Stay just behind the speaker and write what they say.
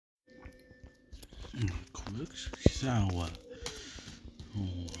looks sour.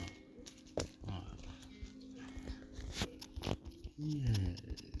 Oh.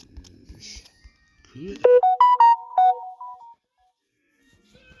 Yes. Good.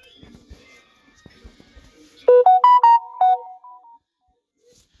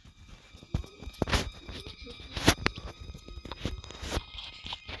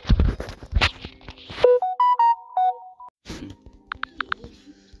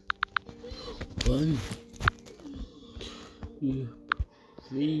 One, two,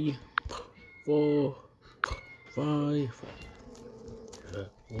 three, 4, 5.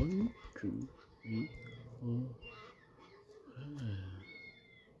 1, 2, 3, 4,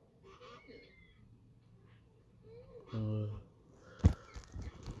 5.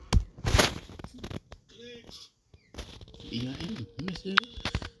 Yeah, Mr.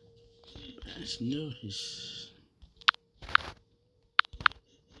 Let's notice.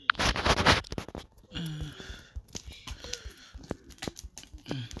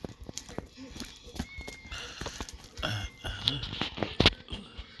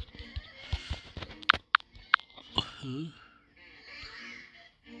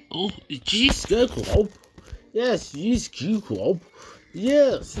 Oh, geez, Club. Yes, she's Q Club.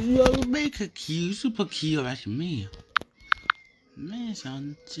 Yes, you make a cute, super cute like me. Man,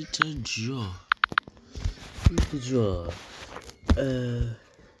 sound to draw. Draw.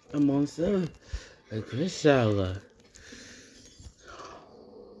 A monster, a crystal.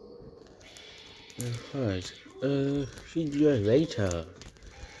 Right. See you later.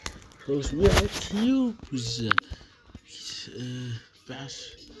 Because we are cubes.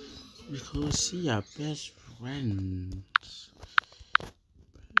 Best. Because we are best friends.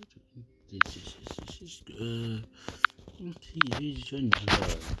 This is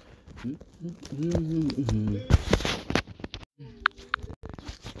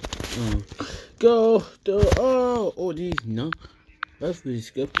go to all these no. Let's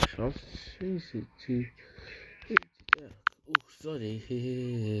skip the shop. Oh, sorry.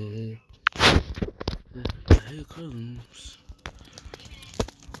 Here comes.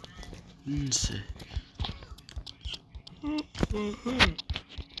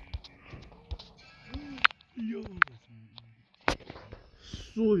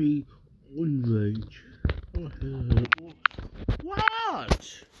 Sorry, on rage. What?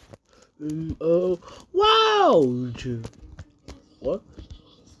 Wow! What?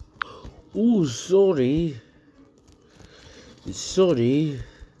 Oh, sorry. Sorry.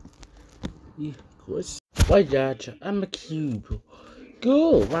 Why that? I'm a cube.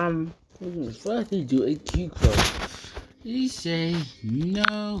 Go, first do a cube club. You say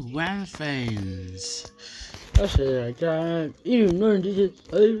no one fans. I said that you learned this.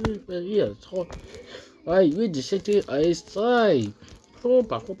 I thought I read the city I say 4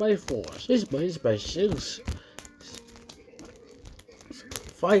 by 4, 6 by 6,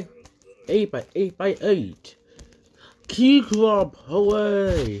 5, 8 by 8. Cube club,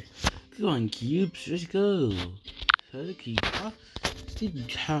 away! Come on, cubes, let's go. So cube,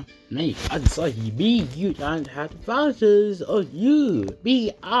 didn't have me. I'd say me, you don't have the answers, or you,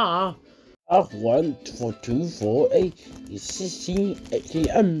 B, R. 1, 4, 2, 4, 8, 16,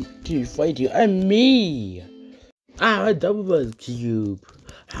 18, 2, 5, 2, and me. I'm a double cube.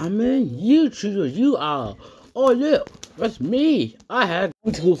 How many YouTubers you are? Oh look, that's me. I had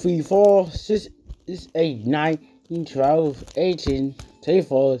 1, 2, 3, 4, 6, 8, 9, 12, 18,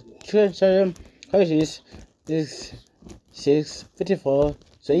 24, 27, 26, 6, 54,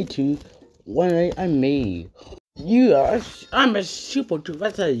 32, 18, and me. I'm a super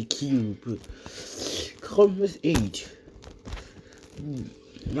duper cube. Comes 8.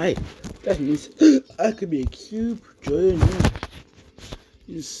 Right, that means I could be a cube joiner.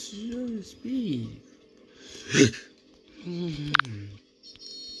 It's so speed.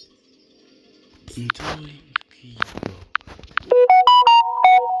 Enjoying people.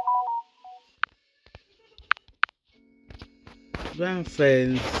 Bye,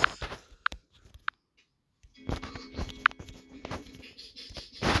 friends.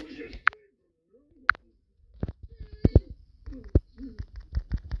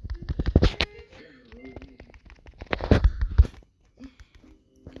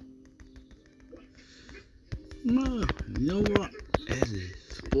 No, you know what? As a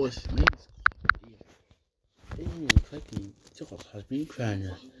sportsman, clicking has been trying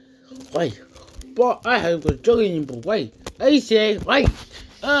to wait. But I have got jogging, but wait. I say, wait.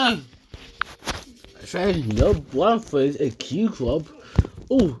 I said, no one for a Q club.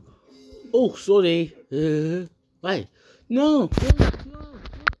 Oh, sorry. Wait. No.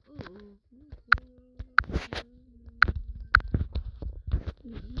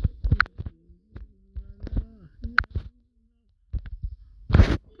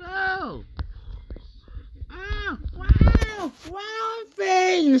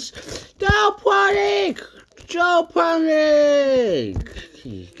 friends. Don't panic! Don't panic!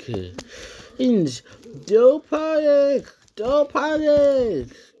 Friends, don't panic! Don't panic!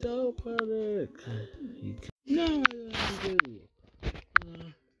 Don't panic! No,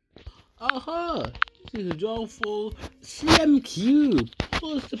 aha! This is a draw for CMQ.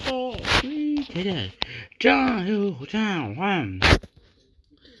 Plus the ball. 3 today. Down, 2, down, 1.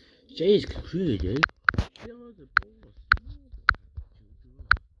 Jay's computer.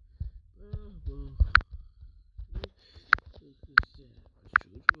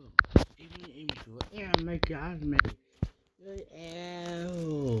 Yeah, my God, man.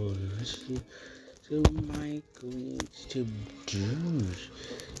 So my going to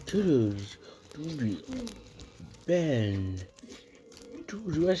do Ben to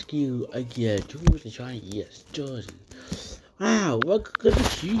the rescue again. To the Chinese, yes, Jordan. Wow, what could the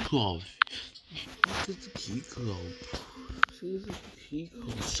key club? What is the key club? This is the key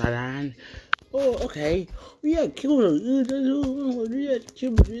club, Saran. Oh, okay. We are killed. We are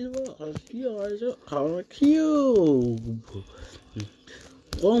cube.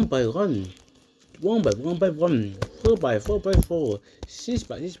 One by one. 1 by 1 by 1, 4 by 4 by 4, 6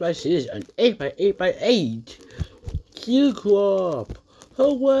 by 6 by 6, and 8 by 8 by 8. Q crop,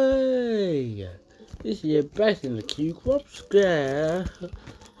 away! This is the best in the Q crop square.